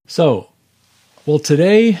So, well,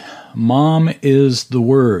 today, Mom is the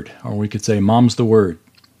Word, or we could say Mom's the Word.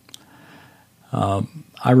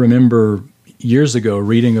 I remember years ago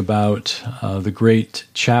reading about the great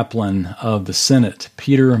chaplain of the Senate,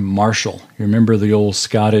 Peter Marshall. You remember the old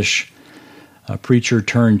Scottish preacher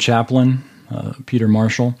turned chaplain, Peter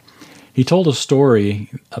Marshall? He told a story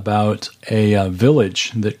about a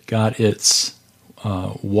village that got its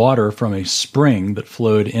water from a spring that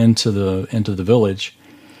flowed into the village,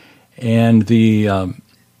 and the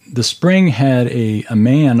spring had a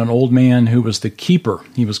man, an old man, who was the keeper.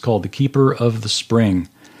 He was called the keeper of the spring.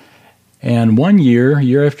 And one year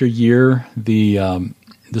after year, the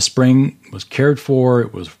spring was cared for.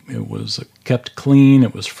 It was kept clean.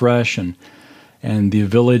 It was fresh, and the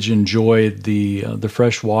village enjoyed the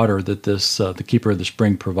fresh water that the keeper of the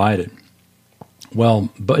spring provided. Well,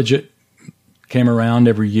 budget came around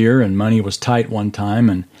every year, and money was tight one time,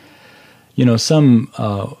 and some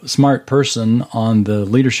smart person on the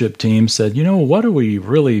leadership team said, what are we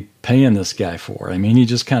really paying this guy for? I mean, he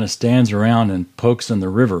just kind of stands around and pokes in the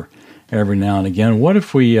river every now and again. What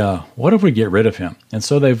if we get rid of him? And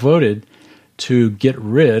so they voted to get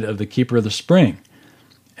rid of the keeper of the spring.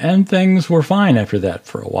 And things were fine after that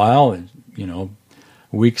for a while.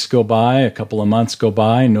 Weeks go by, a couple of months go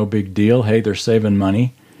by, no big deal. Hey, they're saving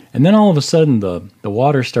money. And then all of a sudden the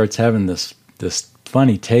water starts having this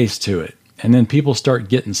funny taste to it. And then people start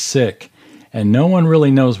getting sick, and no one really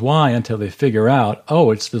knows why until they figure out,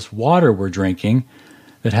 it's this water we're drinking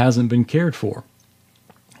that hasn't been cared for.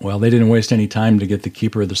 Well, they didn't waste any time to get the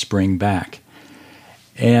keeper of the spring back.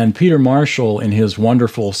 And Peter Marshall, in his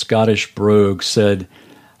wonderful Scottish brogue, said,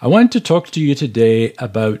 "I want to talk to you today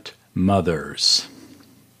about mothers."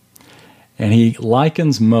 And he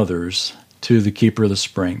likens mothers to the keeper of the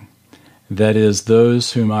spring. That is,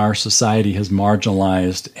 those whom our society has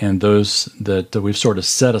marginalized and those that we've sort of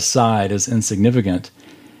set aside as insignificant.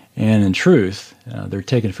 And in truth, they're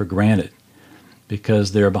taken for granted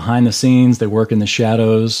because they're behind the scenes, they work in the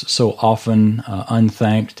shadows, so often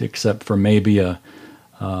unthanked except for maybe a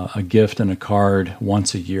gift and a card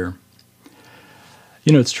once a year.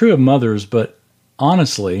 It's true of mothers, but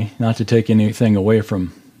honestly, not to take anything away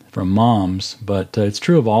from moms, but it's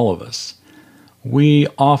true of all of us. We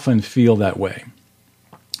often feel that way,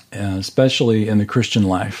 especially in the Christian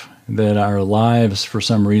life, that our lives, for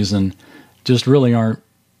some reason, just really aren't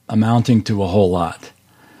amounting to a whole lot.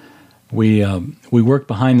 We work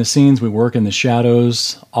behind the scenes, we work in the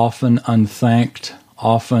shadows, often unthanked,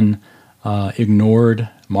 often ignored,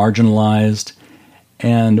 marginalized,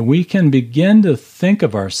 and we can begin to think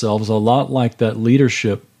of ourselves a lot like that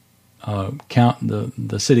leadership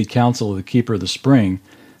the city council of the keeper of the spring.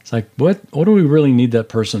 It's like, what do we really need that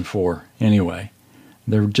person for anyway?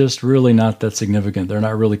 They're just really not that significant. They're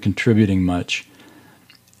not really contributing much.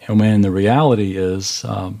 And when the reality is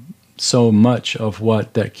so much of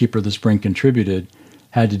what that keeper of the spring contributed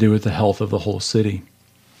had to do with the health of the whole city.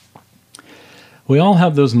 We all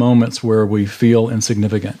have those moments where we feel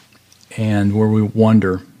insignificant and where we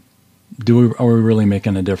wonder, are we really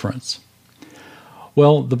making a difference?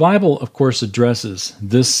 Well, the Bible, of course, addresses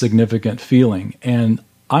this significant feeling, and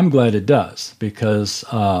I'm glad it does, because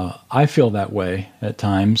I feel that way at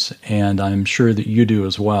times, and I'm sure that you do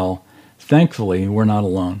as well. Thankfully, we're not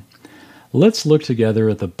alone. Let's look together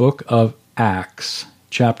at the book of Acts,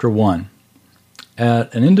 chapter 1,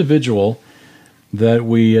 at an individual that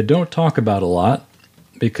we don't talk about a lot,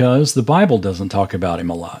 because the Bible doesn't talk about him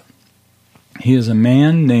a lot. He is a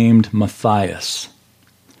man named Matthias.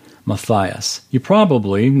 Matthias. You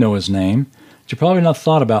probably know his name, but you probably not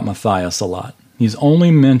thought about Matthias a lot. He's only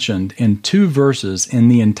mentioned in 2 verses in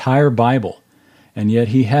the entire Bible, and yet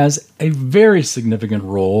he has a very significant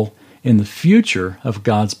role in the future of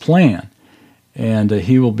God's plan. And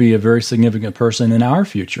he will be a very significant person in our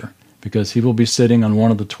future, because he will be sitting on one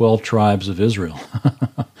of the 12 tribes of Israel.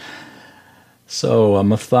 So,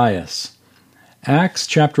 Matthias. Acts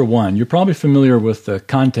chapter 1. You're probably familiar with the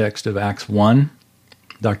context of Acts 1.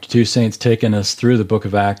 Dr. Two Saints taken us through the book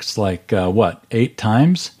of Acts 8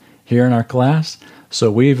 times here in our class? So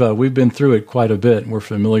we've been through it quite a bit, and we're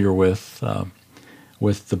familiar with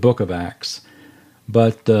the book of Acts.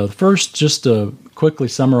 But first, just to quickly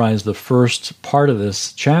summarize the first part of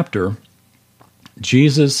this chapter,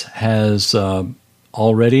 Jesus has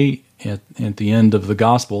already, at the end of the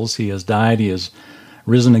Gospels, he has died, he has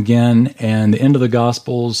risen again, and the end of the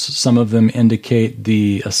Gospels, some of them indicate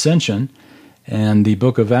the ascension, and the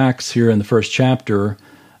book of Acts here in the first chapter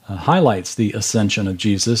highlights the ascension of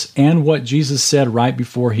Jesus and what Jesus said right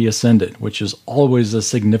before he ascended, which is always a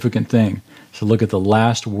significant thing. So look at the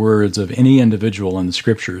last words of any individual in the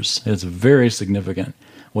Scriptures. It's very significant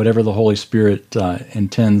whatever the Holy Spirit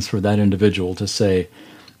intends for that individual to say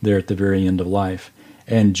there at the very end of life.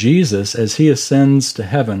 And Jesus, as he ascends to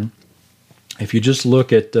heaven, if you just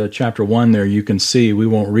look at chapter 1 there, you can see, we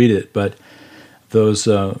won't read it, but those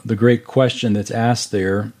the great question that's asked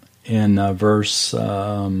there in verse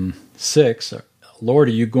 6, Lord,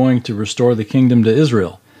 are you going to restore the kingdom to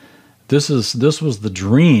Israel? This was the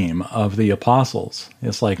dream of the apostles.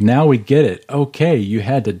 It's like, now we get it. Okay, you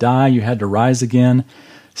had to die, you had to rise again,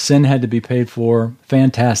 sin had to be paid for.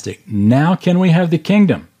 Fantastic. Now can we have the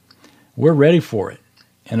kingdom? We're ready for it.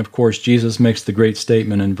 And of course, Jesus makes the great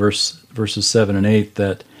statement in verses 7 and 8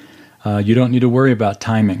 that you don't need to worry about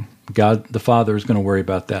timing. God the Father is going to worry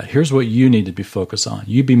about that. Here's what you need to be focused on.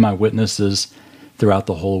 You be my witnesses throughout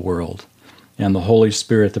the whole world. And the Holy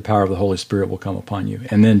Spirit, the power of the Holy Spirit will come upon you.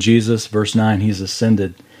 And then Jesus, verse 9, he's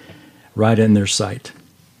ascended right in their sight.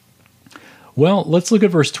 Well, let's look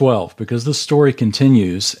at verse 12, because this story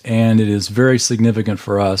continues, and it is very significant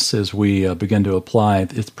for us as we begin to apply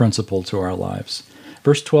its principle to our lives.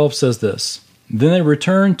 Verse 12 says this, Then they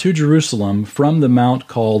returned to Jerusalem from the mount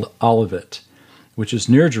called Olivet, which is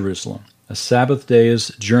near Jerusalem, a Sabbath day's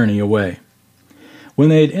journey away. When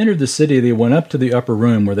they had entered the city, they went up to the upper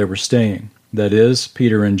room where they were staying. That is,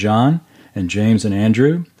 Peter and John, and James and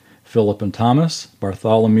Andrew, Philip and Thomas,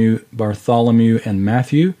 Bartholomew and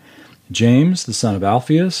Matthew, James the son of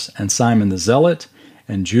Alphaeus, and Simon the Zealot,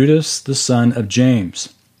 and Judas the son of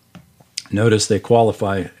James. Notice they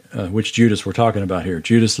qualify which Judas we're talking about here.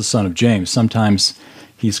 Judas the son of James. Sometimes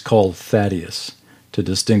he's called Thaddeus to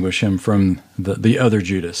distinguish him from the other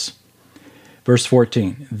Judas. Verse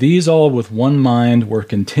 14, These all with one mind were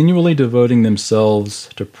continually devoting themselves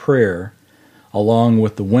to prayer, along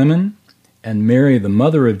with the women, and Mary, the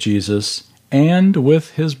mother of Jesus, and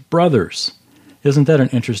with his brothers. Isn't that an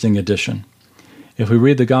interesting addition? If we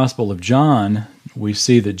read the Gospel of John, we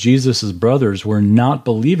see that Jesus' brothers were not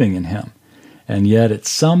believing in him. And yet at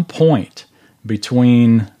some point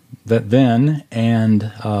between that then and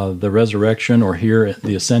the resurrection, or here at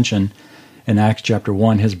the ascension in Acts chapter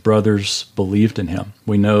 1, his brothers believed in him.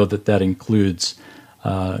 We know that that includes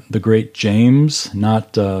the great James,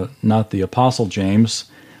 not the Apostle James,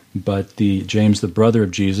 but the James, the brother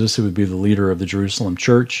of Jesus, who would be the leader of the Jerusalem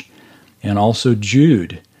church, and also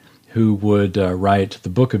Jude, who would write the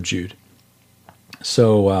book of Jude.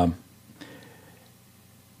 So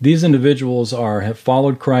these individuals have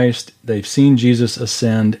followed Christ, they've seen Jesus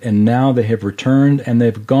ascend, and now they have returned and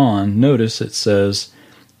they've gone, notice it says,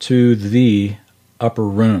 to the upper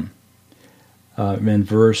room. In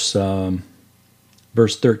verse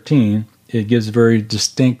 13, it gives very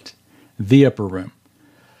distinct, the upper room.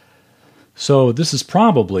 So this is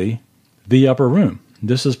probably the upper room.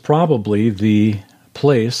 This is probably the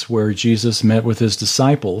place where Jesus met with his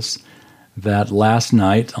disciples that last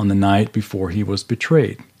night, on the night before he was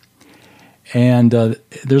betrayed. And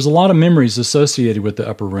there's a lot of memories associated with the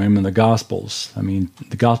upper room in the Gospels. I mean,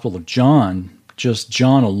 the Gospel of John, just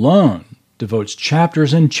John alone, devotes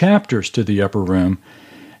chapters and chapters to the upper room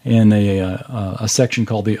in a section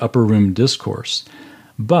called the Upper Room Discourse.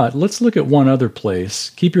 But let's look at one other place.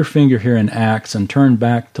 Keep your finger here in Acts and turn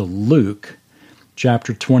back to Luke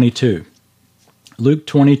chapter 22. Luke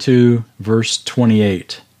 22, verse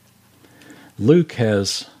 28. Luke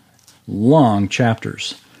has long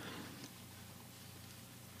chapters.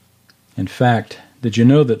 In fact, did you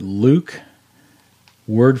know that Luke,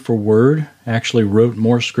 word for word, actually wrote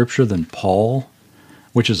more scripture than Paul?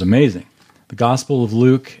 Which is amazing. The Gospel of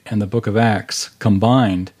Luke and the book of Acts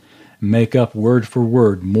combined make up word for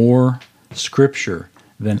word more scripture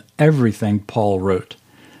than everything Paul wrote.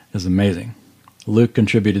 It's amazing. Luke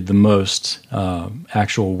contributed the most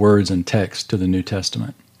actual words and text to the New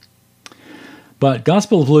Testament. But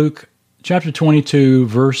Gospel of Luke, chapter 22,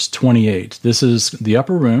 verse 28. This is the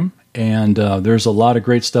upper room, and there's a lot of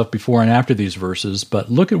great stuff before and after these verses,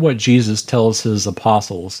 but look at what Jesus tells his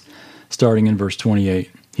apostles, starting in verse 28.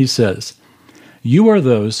 He says, "You are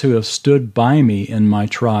those who have stood by me in my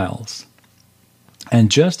trials. And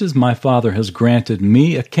just as my Father has granted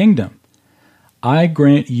me a kingdom, I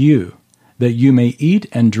grant you that you may eat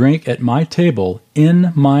and drink at my table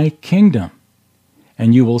in my kingdom,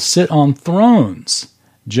 and you will sit on thrones,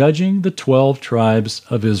 judging the 12 tribes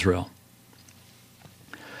of Israel."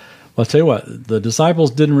 Well, I'll tell you what, the disciples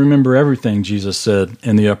didn't remember everything Jesus said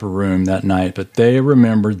in the upper room that night, but they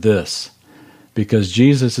remembered this, because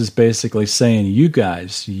Jesus is basically saying, you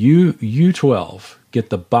guys, you 12, get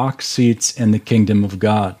the box seats in the kingdom of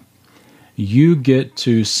God. You get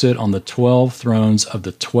to sit on the 12 thrones of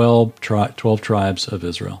the 12 tribes of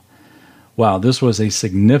Israel. Wow, this was a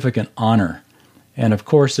significant honor And of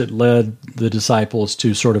course, it led the disciples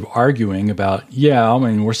to sort of arguing about, yeah, I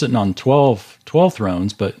mean, we're sitting on 12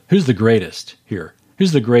 thrones, but who's the greatest here?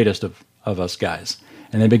 Who's the greatest of us guys?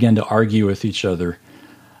 And they began to argue with each other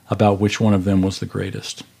about which one of them was the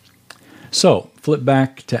greatest. So, flip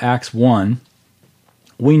back to Acts 1.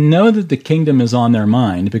 We know that the kingdom is on their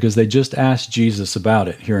mind because they just asked Jesus about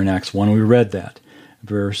it here in Acts 1. We read that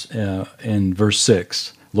in verse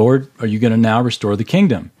 6. Lord, are you going to now restore the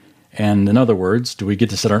kingdom? And in other words, do we get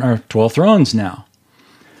to sit on our 12 thrones now?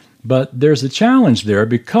 But there's a challenge there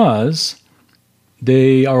because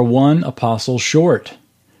they are one apostle short.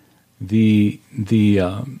 The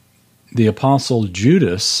apostle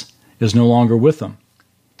Judas is no longer with them.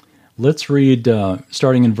 Let's read,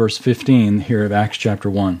 starting in verse 15 here of Acts chapter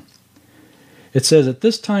 1. It says, "At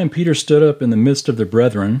this time Peter stood up in the midst of the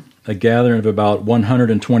brethren, a gathering of about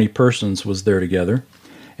 120 persons was there together,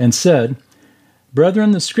 and said,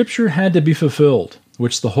 Brethren, the scripture had to be fulfilled,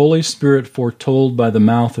 which the Holy Spirit foretold by the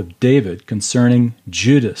mouth of David concerning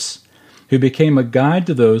Judas, who became a guide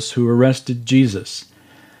to those who arrested Jesus.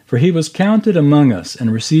 For he was counted among us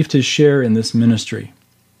and received his share in this ministry.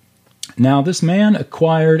 Now this man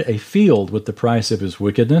acquired a field with the price of his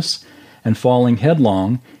wickedness, and falling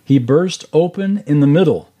headlong, he burst open in the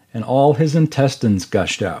middle, and all his intestines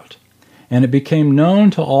gushed out. And it became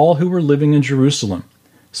known to all who were living in Jerusalem,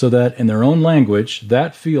 so that in their own language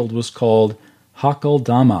that field was called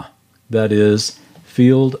Hakeldama, that is,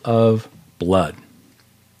 field of blood."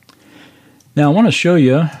 Now I want to show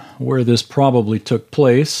you where this probably took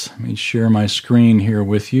place. Let me share my screen here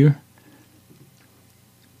with you.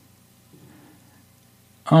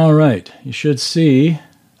 All right, you should see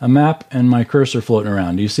a map and my cursor floating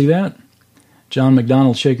around. Do you see that? John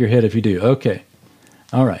McDonald, shake your head if you do. Okay.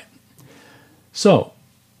 All right. So,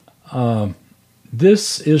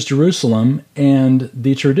 this is Jerusalem, and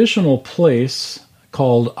the traditional place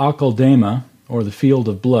called Akeldama, or the Field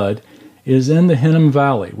of Blood, is in the Hinnom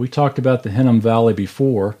Valley. We talked about the Hinnom Valley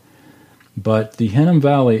before, but the Hinnom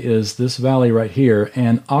Valley is this valley right here,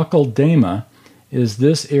 and Akeldama is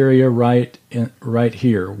this area right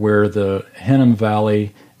here, where the Hinnom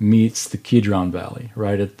Valley meets the Kidron Valley,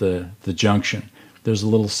 right at the junction. There's a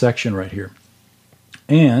little section right here.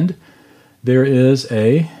 And there is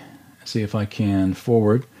see if I can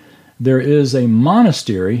forward. There is a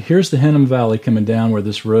monastery. Here's the Hinnom Valley coming down where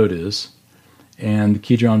this road is, and the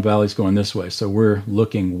Kidron Valley is going this way. So we're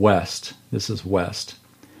looking west. This is west.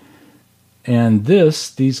 And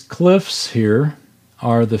these cliffs here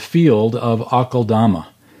are the field of Akeldama,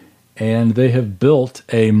 and they have built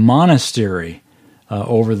a monastery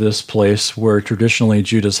over this place where traditionally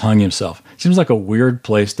Judas hung himself. Seems like a weird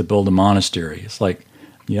place to build a monastery. It's like,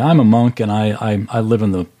 yeah, I'm a monk and I live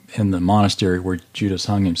in the monastery where Judas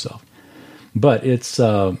hung himself. But it's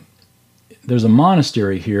there's a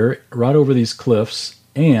monastery here right over these cliffs,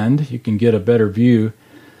 and you can get a better view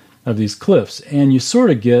of these cliffs. And you sort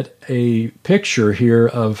of get a picture here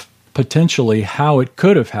of potentially how it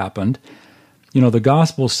could have happened. You know, the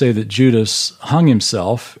Gospels say that Judas hung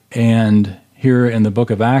himself, and here in the book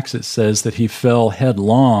of Acts it says that he fell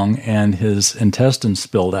headlong and his intestines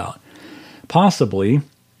spilled out. Possibly,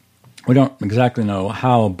 we don't exactly know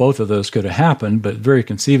how both of those could have happened, but very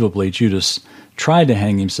conceivably Judas tried to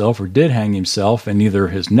hang himself or did hang himself, and either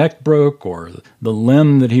his neck broke or the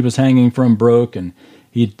limb that he was hanging from broke, and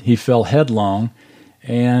he fell headlong.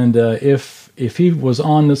 And if he was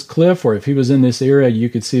on this cliff or if he was in this area, you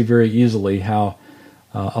could see very easily how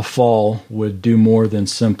a fall would do more than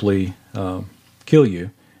simply kill you.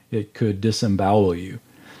 It could disembowel you.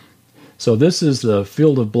 So this is the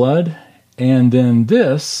field of blood. And then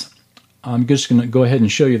this, I'm just going to go ahead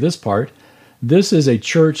and show you this part. This is a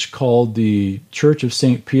church called the Church of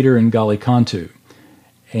St. Peter in Gallicantu.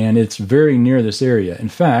 And it's very near this area. In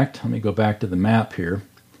fact, let me go back to the map here.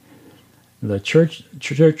 The Church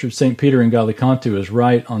of St. Peter in Gallicantu is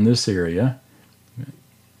right on this area.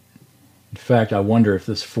 In fact, I wonder if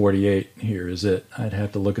this 48 here is it. I'd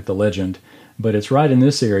have to look at the legend. But it's right in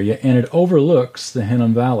this area, and it overlooks the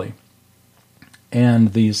Hinnom Valley.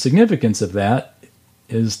 And the significance of that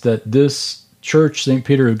is that this church, St.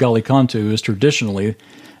 Peter of Gallicantu, is traditionally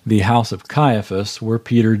the house of Caiaphas, where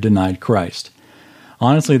Peter denied Christ.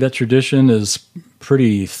 Honestly, that tradition is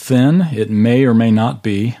pretty thin. It may or may not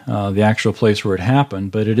be the actual place where it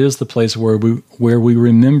happened, but it is the place where we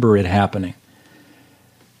remember it happening.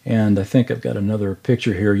 And I think I've got another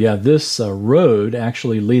picture here. Yeah, this road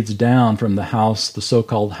actually leads down from the house, the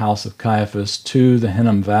so-called house of Caiaphas, to the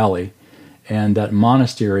Hinnom Valley. And that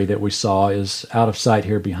monastery that we saw is out of sight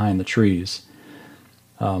here behind the trees.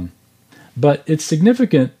 But it's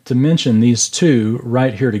significant to mention these two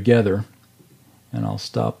right here together. and I'll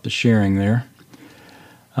stop the sharing there,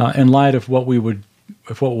 in light of what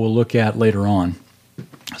we'll look at later on.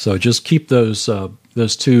 So just keep those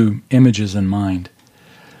two images in mind.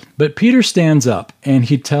 But Peter stands up and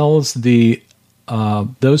he tells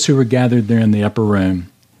those who were gathered there in the upper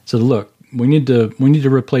room, so look, we need to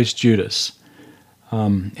replace Judas.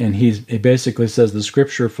 And he basically says the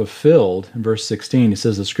scripture fulfilled in verse 16. He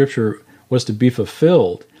says the scripture was to be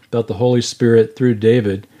fulfilled about the Holy Spirit through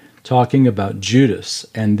David talking about Judas.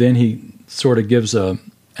 And then he sort of gives a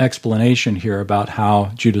explanation here about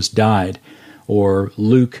how Judas died, or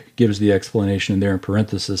Luke gives the explanation there in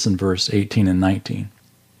parenthesis in verse 18 and 19.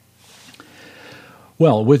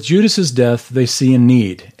 Well, with Judas's death, they see a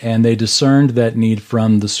need, and they discerned that need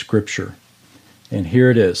from the scripture. And here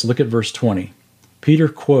it is. Look at verse 20. Peter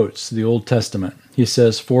quotes the Old Testament. He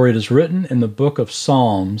says, "For it is written in the book of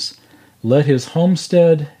Psalms, let his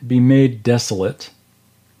homestead be made desolate,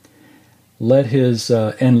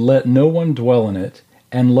 and let no one dwell in it,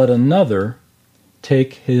 and let another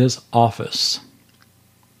take his office."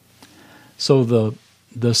 So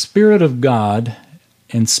the Spirit of God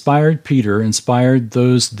inspired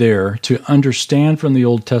those there to understand from the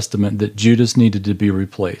Old Testament that Judas needed to be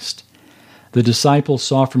replaced. The disciples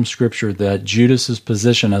saw from Scripture that Judas's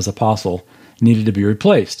position as apostle needed to be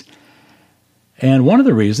replaced. And one of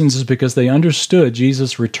the reasons is because they understood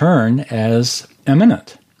Jesus' return as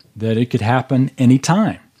imminent, that it could happen any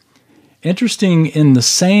time. Interesting, in the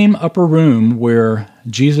same upper room where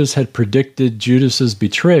Jesus had predicted Judas's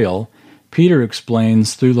betrayal, Peter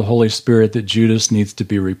explains through the Holy Spirit that Judas needs to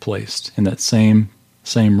be replaced in that same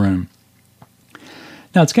room.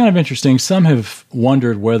 Now, it's kind of interesting. Some have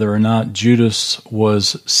wondered whether or not Judas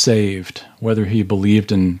was saved, whether he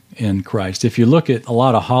believed in Christ. If you look at a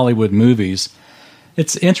lot of Hollywood movies,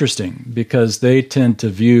 it's interesting because they tend to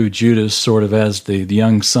view Judas sort of as the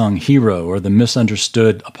unsung hero or the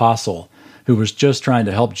misunderstood apostle who was just trying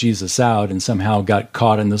to help Jesus out and somehow got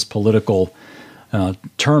caught in this political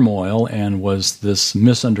turmoil and was this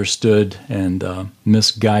misunderstood and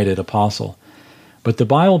misguided apostle. But the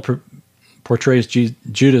Bible portrays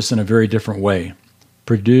Judas in a very different way.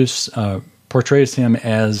 Portrays him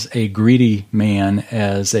as a greedy man,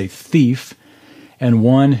 as a thief, and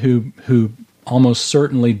one who almost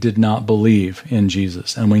certainly did not believe in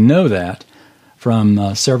Jesus. And we know that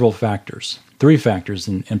from several factors. 3 factors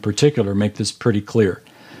in particular make this pretty clear.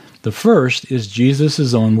 The first is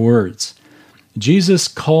Jesus' own words. Jesus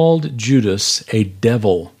called Judas a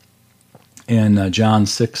devil in John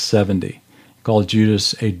 6:70. Called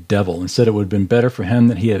Judas a devil and said it would have been better for him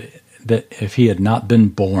that if he had not been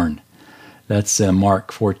born. That's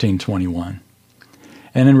Mark 14:21.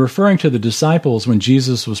 And in referring to the disciples, when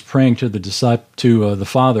Jesus was praying to the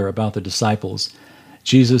Father about the disciples,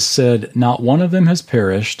 Jesus said, "Not one of them has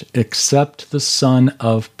perished except the son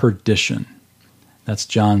of perdition." That's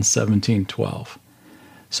John 17:12.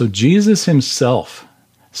 So Jesus himself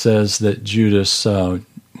says that Judas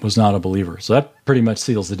was not a believer. So that pretty much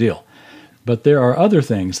seals the deal. But there are other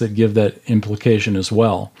things that give that implication as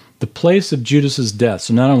well. The place of Judas's death.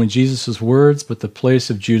 So not only Jesus' words, but the place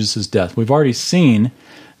of Judas's death. We've already seen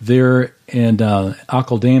there in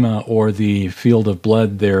Akeldama, or the field of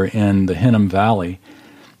blood there in the Hinnom Valley.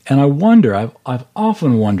 And I wonder, I've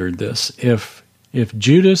often wondered this, if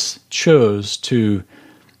Judas chose to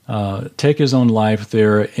take his own life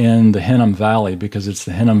there in the Hinnom Valley, because it's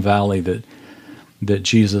the Hinnom Valley that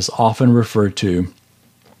Jesus often referred to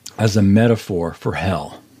as a metaphor for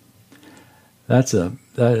hell. That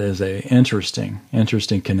is a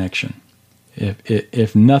interesting connection.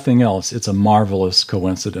 If nothing else, it's a marvelous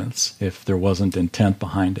coincidence if there wasn't intent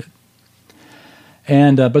behind it.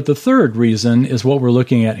 And but the third reason is what we're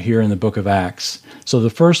looking at here in the book of Acts. So the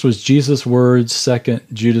first was Jesus' words, second,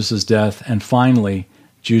 Judas's death, and finally,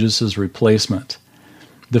 Judas's replacement.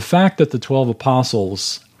 The fact that the 12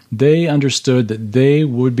 apostles, they understood that they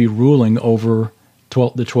would be ruling over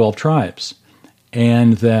the 12 tribes,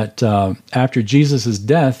 and that after Jesus'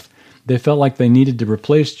 death, they felt like they needed to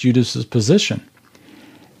replace Judas's position.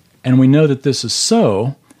 And we know that this is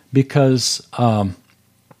so because,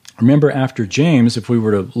 remember after James, if we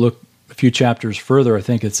were to look a few chapters further, I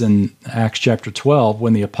think it's in Acts chapter 12,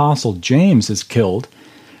 when the apostle James is killed.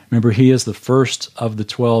 Remember, he is the first of the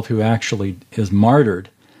 12 who actually is martyred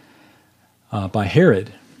by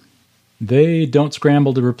Herod. They don't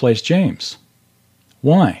scramble to replace James.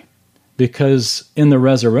 Why? Because in the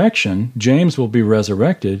resurrection, James will be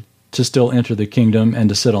resurrected to still enter the kingdom and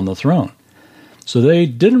to sit on the throne. So they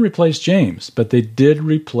didn't replace James, but they did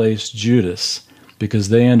replace Judas, because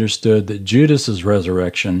they understood that Judas's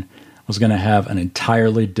resurrection was going to have an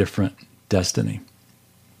entirely different destiny.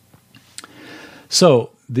 So,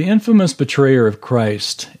 the infamous betrayer of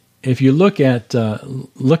Christ, if you look at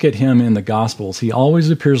him in the Gospels, he always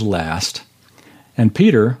appears last, and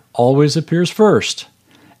Peter always appears first.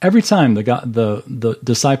 Every time the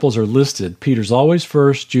disciples are listed, Peter's always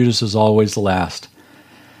first, Judas is always last.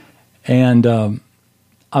 And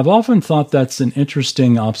I've often thought that's an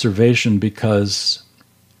interesting observation because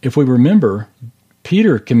if we remember,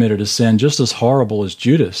 Peter committed a sin just as horrible as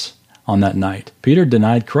Judas on that night. Peter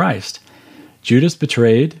denied Christ. Judas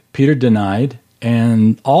betrayed, Peter denied,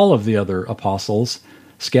 and all of the other apostles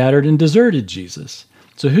scattered and deserted Jesus.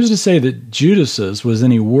 So who's to say that Judas's was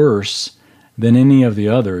any worse than any of the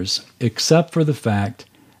others, except for the fact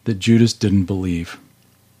that Judas didn't believe.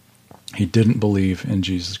 He didn't believe in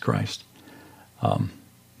Jesus Christ.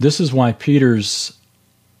 This is why Peter's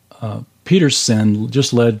sin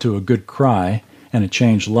just led to a good cry and a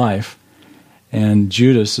changed life, and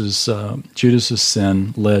Judas's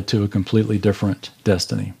sin led to a completely different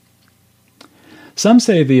destiny. Some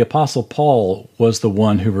say the Apostle Paul was the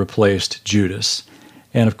one who replaced Judas.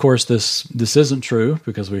 And of course, this isn't true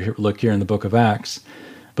because we look here in the book of Acts.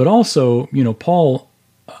 But also, Paul,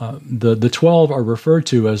 the 12 are referred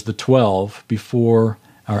to as the 12 before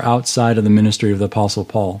or outside of the ministry of the Apostle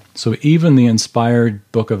Paul. So even the inspired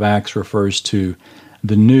book of Acts refers to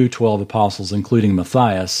the new 12 apostles, including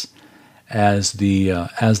Matthias, as the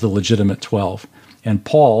legitimate 12. And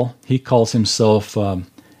Paul, he calls himself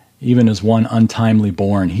even as one untimely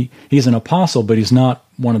born. He's an apostle, but he's not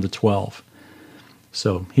one of the 12.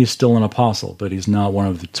 So he's still an apostle, but he's not one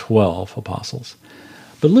of the 12 apostles.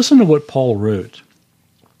 But listen to what Paul wrote.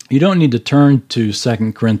 You don't need to turn to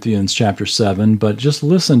 2 Corinthians chapter 7, but just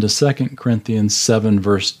listen to 2 Corinthians 7,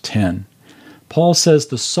 verse 10. Paul says,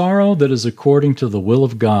 "The sorrow that is according to the will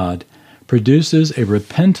of God produces a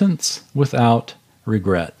repentance without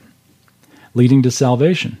regret, leading to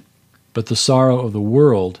salvation, but the sorrow of the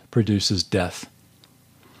world produces death."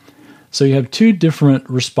 So you have two different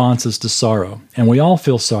responses to sorrow, and we all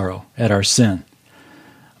feel sorrow at our sin.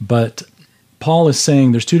 But Paul is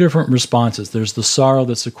saying there's two different responses. There's the sorrow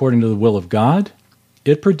that's according to the will of God.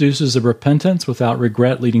 It produces a repentance without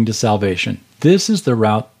regret leading to salvation. This is the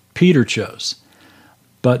route Peter chose.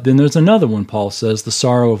 But then there's another one, Paul says, the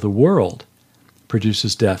sorrow of the world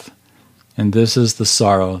produces death. And this is the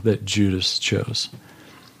sorrow that Judas chose.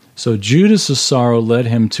 So Judas's sorrow led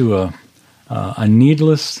him to a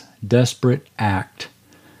needless, desperate act,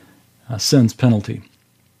 sin's penalty.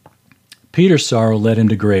 Peter's sorrow led him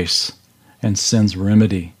to grace and sin's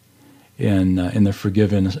remedy in the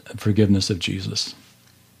forgiveness of Jesus.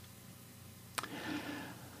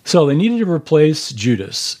 So they needed to replace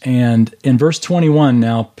Judas. And in verse 21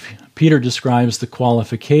 now, Peter describes the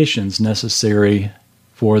qualifications necessary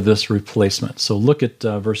for this replacement. So look at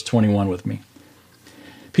verse 21 with me.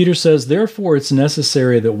 Peter says, "Therefore it's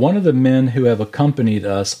necessary that one of the men who have accompanied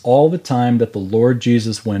us all the time that the Lord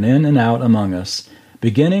Jesus went in and out among us,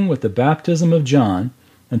 beginning with the baptism of John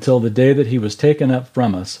until the day that he was taken up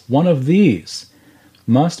from us, one of these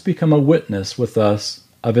must become a witness with us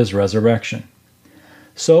of his resurrection."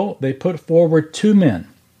 So they put forward two men,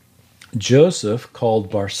 Joseph,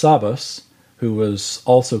 called Barsabbas, who was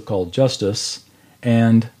also called Justus,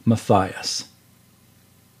 and Matthias.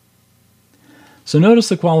 So notice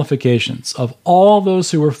the qualifications. Of all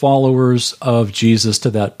those who were followers of Jesus to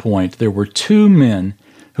that point, there were two men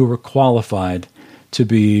who were qualified to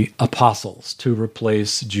be apostles, to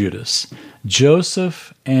replace Judas,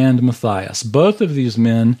 Joseph and Matthias. Both of these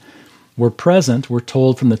men were present, we're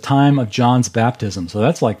told, from the time of John's baptism. So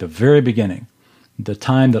that's like the very beginning, the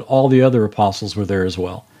time that all the other apostles were there as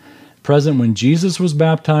well. Present when Jesus was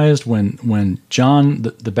baptized, when John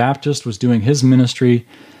the Baptist was doing his ministry,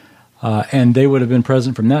 and they would have been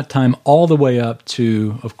present from that time all the way up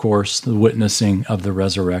to, of course, the witnessing of the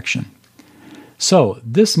resurrection. So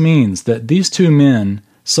this means that these two men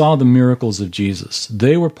saw the miracles of Jesus.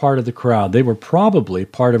 They were part of the crowd. They were probably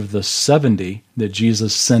part of the 70 that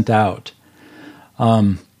Jesus sent out.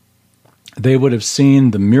 They would have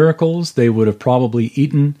seen the miracles. They would have probably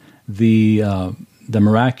eaten the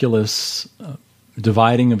miraculous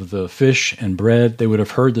dividing of the fish and bread. They would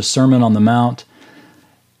have heard the Sermon on the Mount.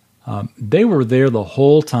 They were there the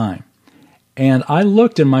whole time. And I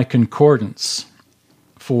looked in my concordance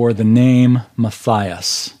for the name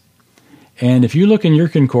Matthias. And if you look in your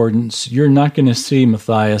concordance, you're not going to see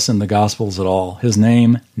Matthias in the Gospels at all. His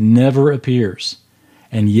name never appears.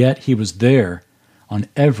 And yet he was there on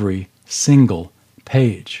every single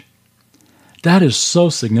page. That is so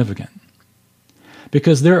significant.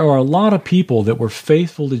 Because there are a lot of people that were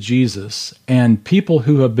faithful to Jesus and people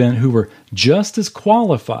who were just as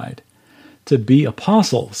qualified to be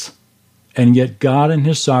apostles And yet God in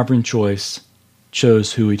his sovereign choice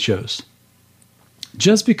chose who he chose.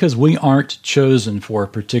 Just because we aren't chosen for a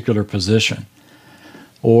particular position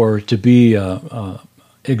or to be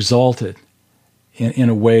exalted in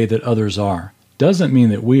a way that others are, doesn't mean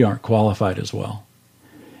that we aren't qualified as well.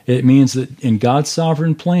 It means that in God's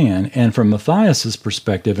sovereign plan, and from Matthias's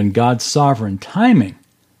perspective, in God's sovereign timing,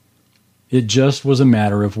 it just was a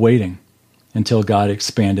matter of waiting until God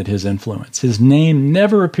expanded his influence. His name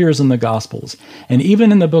never appears in the Gospels, and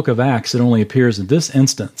even in the book of Acts, it only appears in this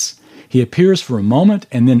instance. He appears for a moment,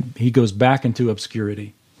 and then he goes back into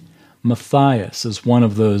obscurity. Matthias is one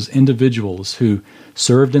of those individuals who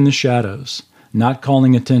served in the shadows, not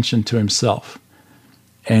calling attention to himself,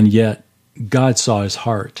 and yet God saw his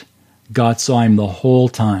heart. God saw him the whole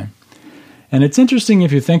time. And it's interesting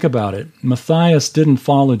if you think about it. Matthias didn't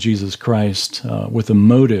follow Jesus Christ with a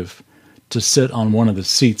motive to sit on one of the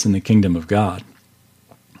seats in the kingdom of God.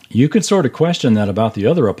 You could sort of question that about the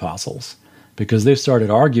other apostles, because they started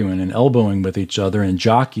arguing and elbowing with each other and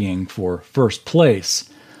jockeying for first place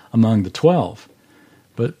among the 12.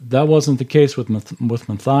 But that wasn't the case with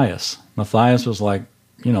Matthias. Matthias was like,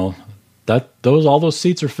 all those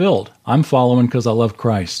seats are filled. I'm following because I love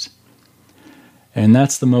Christ. And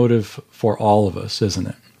that's the motive for all of us, isn't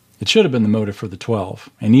it? It should have been the motive for the 12.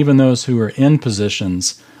 And even those who are in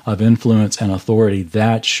positions of influence and authority,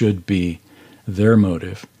 that should be their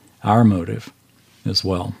motive, our motive as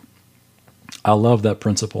well. I love that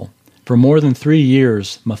principle. For more than 3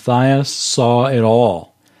 years, Matthias saw it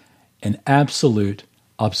all in absolute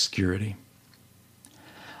obscurity.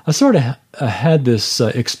 I sort of had this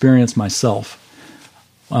experience myself.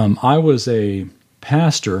 I was a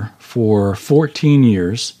pastor for 14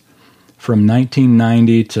 years, from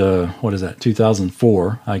 1990 to,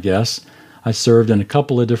 2004, I guess. I served in a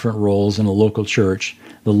couple of different roles in a local church,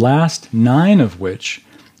 the last 9 of which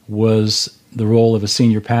was the role of a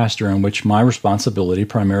senior pastor, in which my responsibility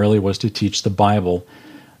primarily was to teach the Bible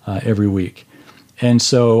every week. And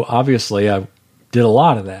so, obviously, I did a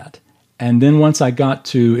lot of that. And then once I got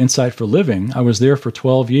to Insight for Living, I was there for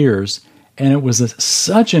 12 years, and it was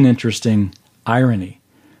such an interesting irony,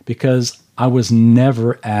 because I was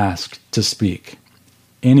never asked to speak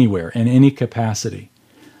anywhere in any capacity.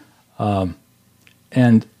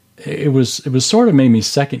 And it was sort of made me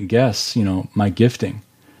second guess, my gifting.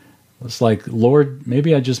 It's like, Lord,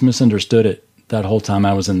 maybe I just misunderstood it that whole time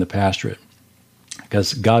I was in the pastorate,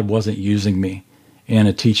 because God wasn't using me in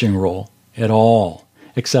a teaching role at all,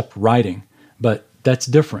 except writing. But that's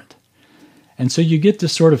different. And so you get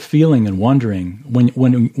this sort of feeling and wondering,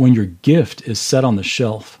 when your gift is set on the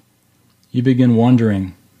shelf, you begin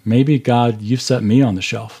wondering, maybe God, you've set me on the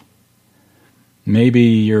shelf. Maybe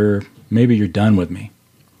you're done with me.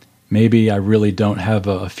 Maybe I really don't have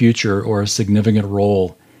a future or a significant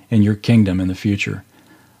role in your kingdom in the future.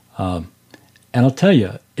 And I'll tell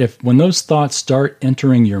you, when those thoughts start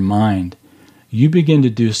entering your mind, you begin to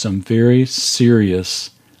do some very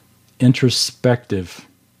serious introspective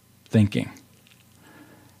thinking.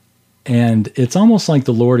 And it's almost like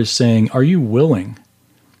the Lord is saying, are you willing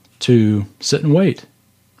to sit and wait?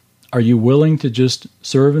 Are you willing to just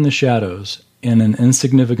serve in the shadows in an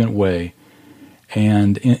insignificant way,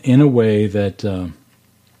 and in a way that,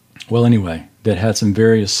 that had some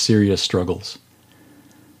various serious struggles?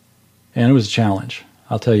 And it was a challenge.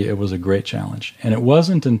 I'll tell you, it was a great challenge. And it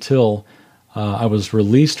wasn't until I was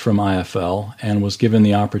released from IFL and was given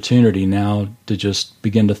the opportunity now to just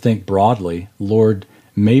begin to think broadly, Lord,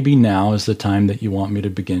 maybe now is the time that you want me to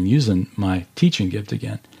begin using my teaching gift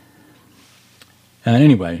again. And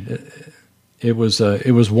anyway, it was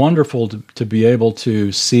wonderful to be able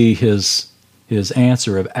to see his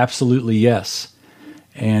answer of absolutely yes.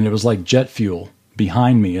 And it was like jet fuel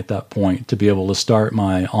behind me at that point to be able to start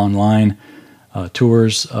my online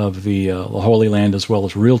tours of the Holy Land, as well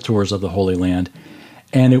as real tours of the Holy Land.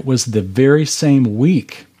 And it was the very same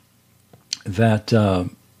week that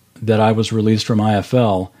I was released from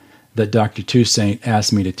IFL that Dr. Toussaint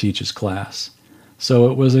asked me to teach his class.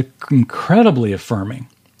 So it was incredibly affirming,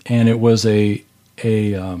 and it was it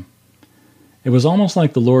was almost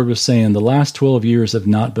like the Lord was saying, the last 12 years have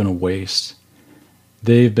not been a waste.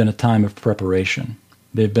 They've been a time of preparation.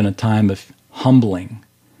 They've been a time of humbling,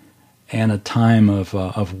 and a time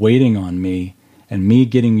of waiting on me and me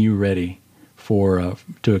getting you ready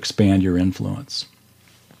to expand your influence.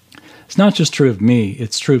 It's not just true of me,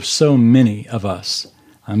 it's true of so many of us.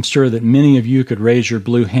 I'm sure that many of you could raise your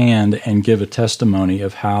blue hand and give a testimony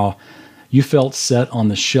of how you felt set on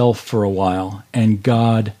the shelf for a while, and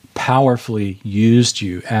God powerfully used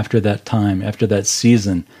you after that time, after that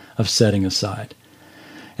season of setting aside.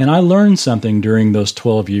 And I learned something during those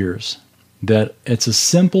 12 years. that it's a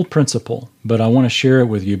simple principle, but I want to share it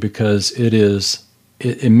with you because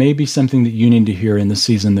it may be something that you need to hear in the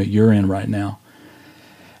season that you're in right now.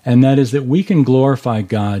 And that is that we can glorify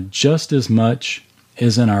God just as much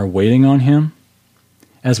as in our waiting on Him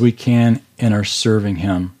as we can in our serving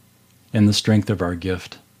Him in the strength of our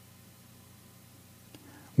gift.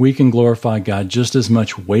 We can glorify God just as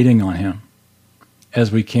much waiting on Him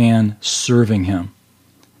as we can serving Him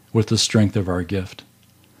with the strength of our gift.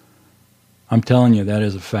 I'm telling you, that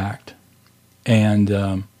is a fact.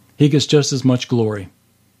 And He gets just as much glory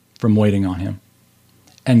from waiting on Him.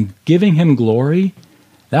 And giving Him glory,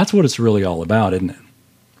 that's what it's really all about, isn't it?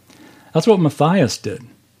 That's what Matthias did.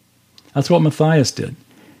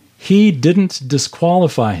 He didn't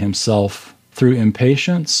disqualify himself through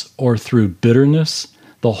impatience or through bitterness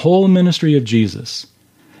the whole ministry of Jesus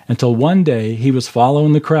until one day he was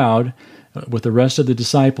following the crowd with the rest of the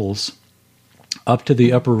disciples up to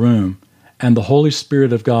the upper room, and the Holy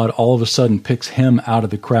Spirit of God all of a sudden picks him out of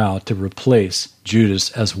the crowd to replace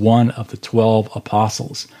Judas as one of the 12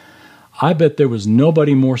 apostles. I bet there was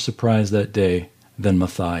nobody more surprised that day than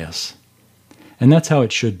Matthias. And that's how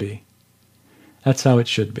it should be. That's how it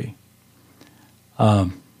should be.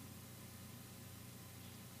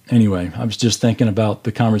 Anyway, I was just thinking about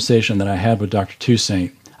the conversation that I had with Dr.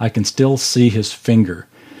 Toussaint. I can still see his finger.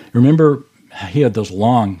 Remember, he had those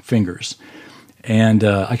long fingers. And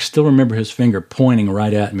I still remember his finger pointing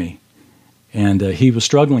right at me. And he was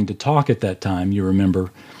struggling to talk at that time, you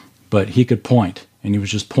remember. But he could point. And he was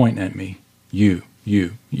just pointing at me. You.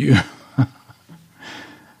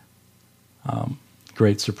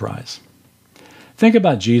 Great surprise. Think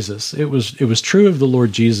about Jesus. It was true of the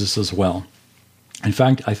Lord Jesus as well. In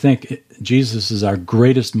fact, I think Jesus is our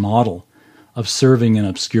greatest model of serving in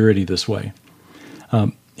obscurity this way.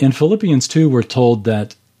 In Philippians 2, we're told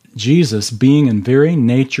that Jesus, being in very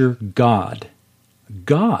nature God,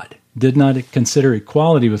 did not consider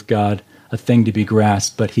equality with God a thing to be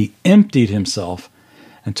grasped, but He emptied Himself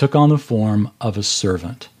and took on the form of a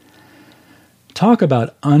servant. Talk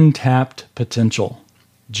about untapped potential.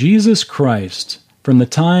 Jesus Christ, from the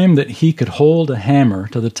time that He could hold a hammer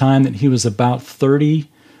to the time that He was about 30,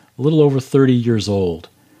 a little over 30 years old,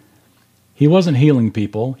 He wasn't healing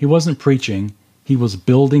people. He wasn't preaching. He was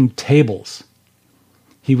building tables.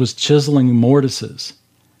 He was chiseling mortises.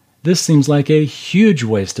 This seems like a huge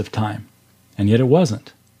waste of time, and yet it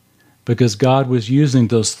wasn't, because God was using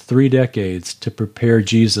those 3 decades to prepare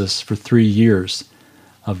Jesus for 3 years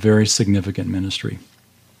of very significant ministry.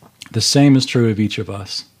 The same is true of each of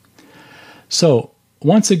us. So,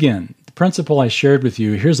 once again, the principle I shared with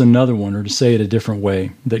you, here's another one, or to say it a different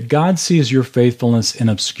way, that God sees your faithfulness in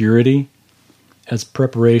obscurity as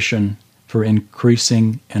preparation for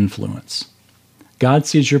increasing influence. God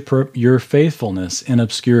sees your faithfulness in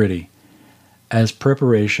obscurity as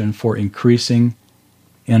preparation for increasing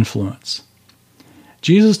influence.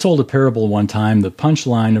 Jesus told a parable one time. The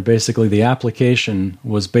punchline, or basically the application,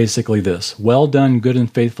 was basically this: well done, good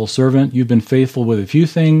and faithful servant. You've been faithful with a few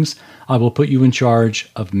things. I will put you in charge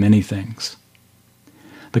of many things.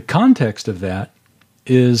 The context of that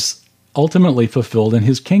is ultimately fulfilled in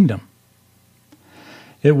His kingdom.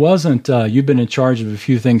 It wasn't, you've been in charge of a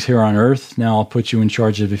few things here on earth, now I'll put you in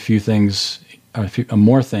charge of a few things,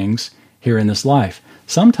 more things here in this life.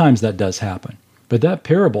 Sometimes that does happen, but that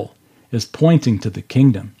parable is pointing to the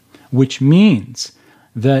kingdom, which means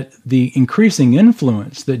that the increasing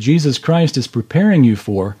influence that Jesus Christ is preparing you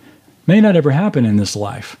for may not ever happen in this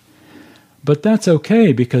life. But that's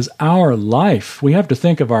okay, because our life, we have to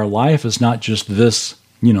think of our life as not just this,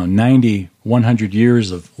 90, 100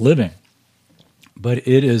 years of living, but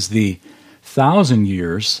it is the 1,000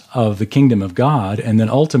 years of the kingdom of God, and then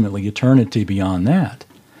ultimately eternity beyond that.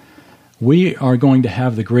 We are going to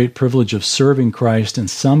have the great privilege of serving Christ in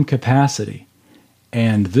some capacity,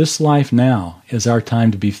 and this life now is our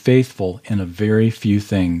time to be faithful in a very few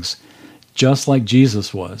things, just like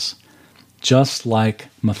Jesus was, just like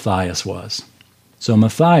Matthias was. So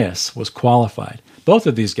Matthias was qualified. Both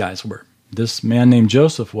of these guys were. This man named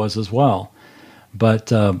Joseph was as well. But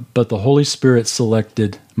the Holy Spirit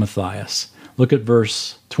selected Matthias. Look at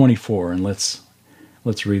verse 24, and let's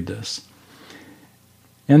read this.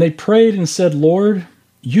 And they prayed and said, Lord,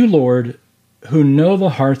 you, Lord, who know the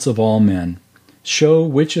hearts of all men, show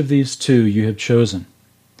which of these 2 you have chosen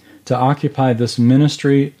to occupy this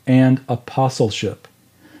ministry and apostleship,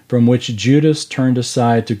 from which Judas turned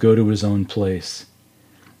aside to go to his own place.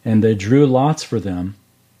 And they drew lots for them,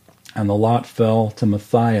 and the lot fell to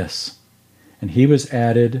Matthias, and he was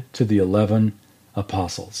added to the 11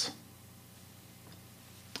 apostles.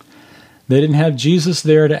 They didn't have Jesus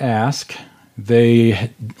there to ask,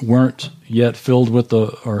 They weren't yet filled with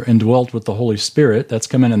or indwelt with the Holy Spirit. That's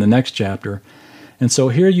coming in the next chapter. And so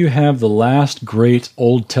here you have the last great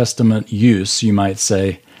Old Testament use, you might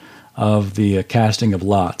say, of the casting of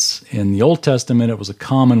lots. In the Old Testament, it was a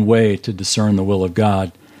common way to discern the will of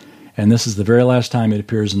God. And this is the very last time it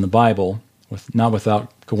appears in the Bible, not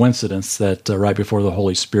without coincidence, that right before the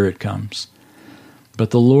Holy Spirit comes.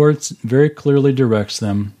 But the Lord very clearly directs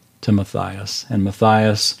them to Matthias, and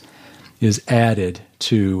Matthias is added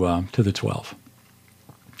to the 12.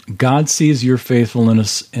 God sees your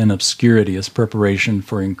faithfulness in obscurity as preparation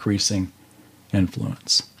for increasing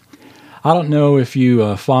influence. I don't know if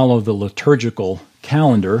you follow the liturgical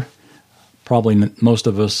calendar. Probably most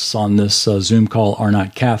of us on this Zoom call are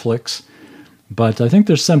not Catholics, but I think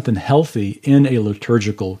there's something healthy in a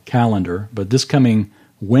liturgical calendar. But this coming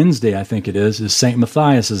Wednesday, I think it is St.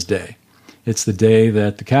 Matthias's Day. It's the day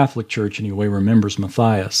that the Catholic Church, anyway, remembers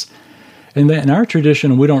Matthias. And in our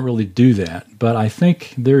tradition, we don't really do that, but I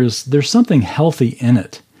think there's something healthy in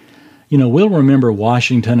it. You know, we'll remember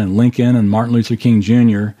Washington and Lincoln and Martin Luther King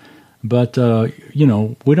Jr., but,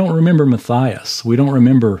 we don't remember Matthias. We don't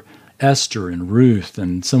remember Esther and Ruth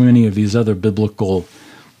and so many of these other biblical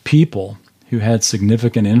people who had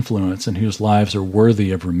significant influence and whose lives are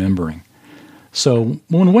worthy of remembering. So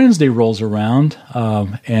when Wednesday rolls around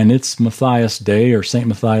and it's Matthias Day or St.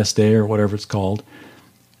 Matthias Day or whatever it's called,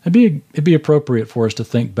 it'd be appropriate for us to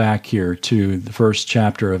think back here to the first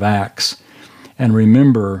chapter of Acts and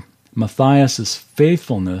remember Matthias'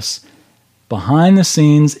 faithfulness behind the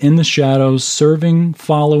scenes, in the shadows, serving,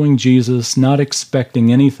 following Jesus, not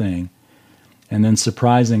expecting anything. And then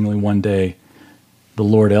surprisingly one day, the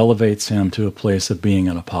Lord elevates him to a place of being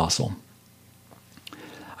an apostle.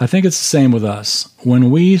 I think it's the same with us.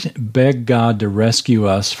 When we beg God to rescue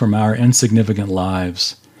us from our insignificant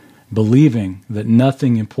lives, believing that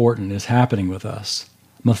nothing important is happening with us,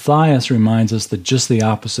 Matthias reminds us that just the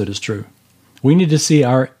opposite is true. We need to see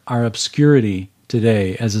our obscurity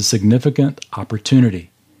today as a significant opportunity.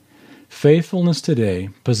 Faithfulness today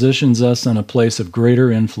positions us in a place of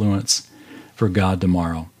greater influence for God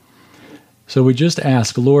tomorrow. So we just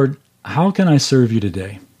ask, Lord, how can I serve you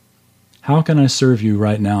today? How can I serve you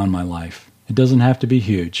right now in my life? It doesn't have to be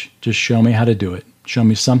huge. Just show me how to do it. Show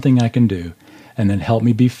me something I can do, and then help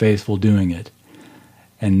me be faithful doing it.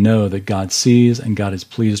 And know that God sees and God is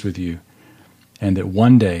pleased with you, and that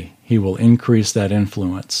one day he will increase that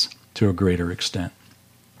influence to a greater extent.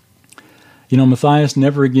 You know, Matthias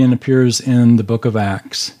never again appears in the book of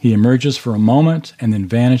Acts. He emerges for a moment and then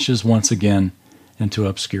vanishes once again into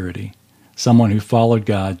obscurity. Someone who followed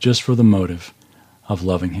God just for the motive of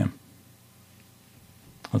loving him.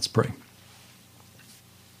 Let's pray.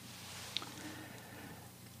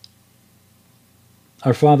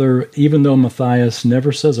 Our Father, even though Matthias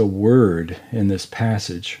never says a word in this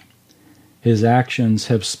passage, his actions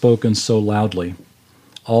have spoken so loudly.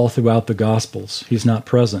 All throughout the Gospels, he's not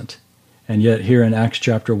present. And yet here in Acts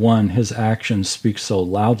chapter 1, his actions speak so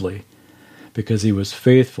loudly because he was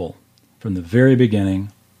faithful from the very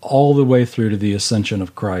beginning all the way through to the ascension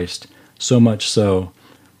of Christ, so much so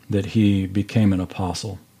that he became an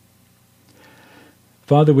apostle.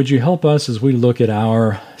 Father, would you help us as we look at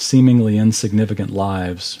our seemingly insignificant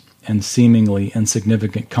lives and seemingly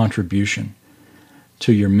insignificant contribution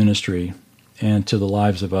to your ministry and to the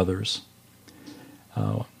lives of others?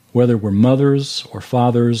 Whether we're mothers or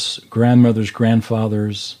fathers, grandmothers,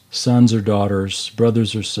 grandfathers, sons or daughters,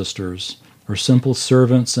 brothers or sisters, or simple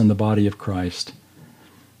servants in the body of Christ,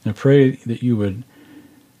 I pray that you would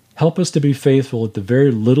help us to be faithful at the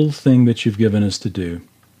very little thing that you've given us to do,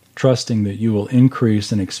 trusting that you will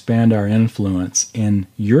increase and expand our influence in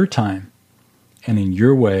your time and in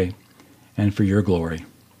your way and for your glory.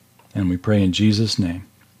 And we pray in Jesus' name,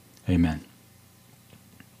 amen.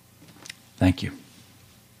 Thank you.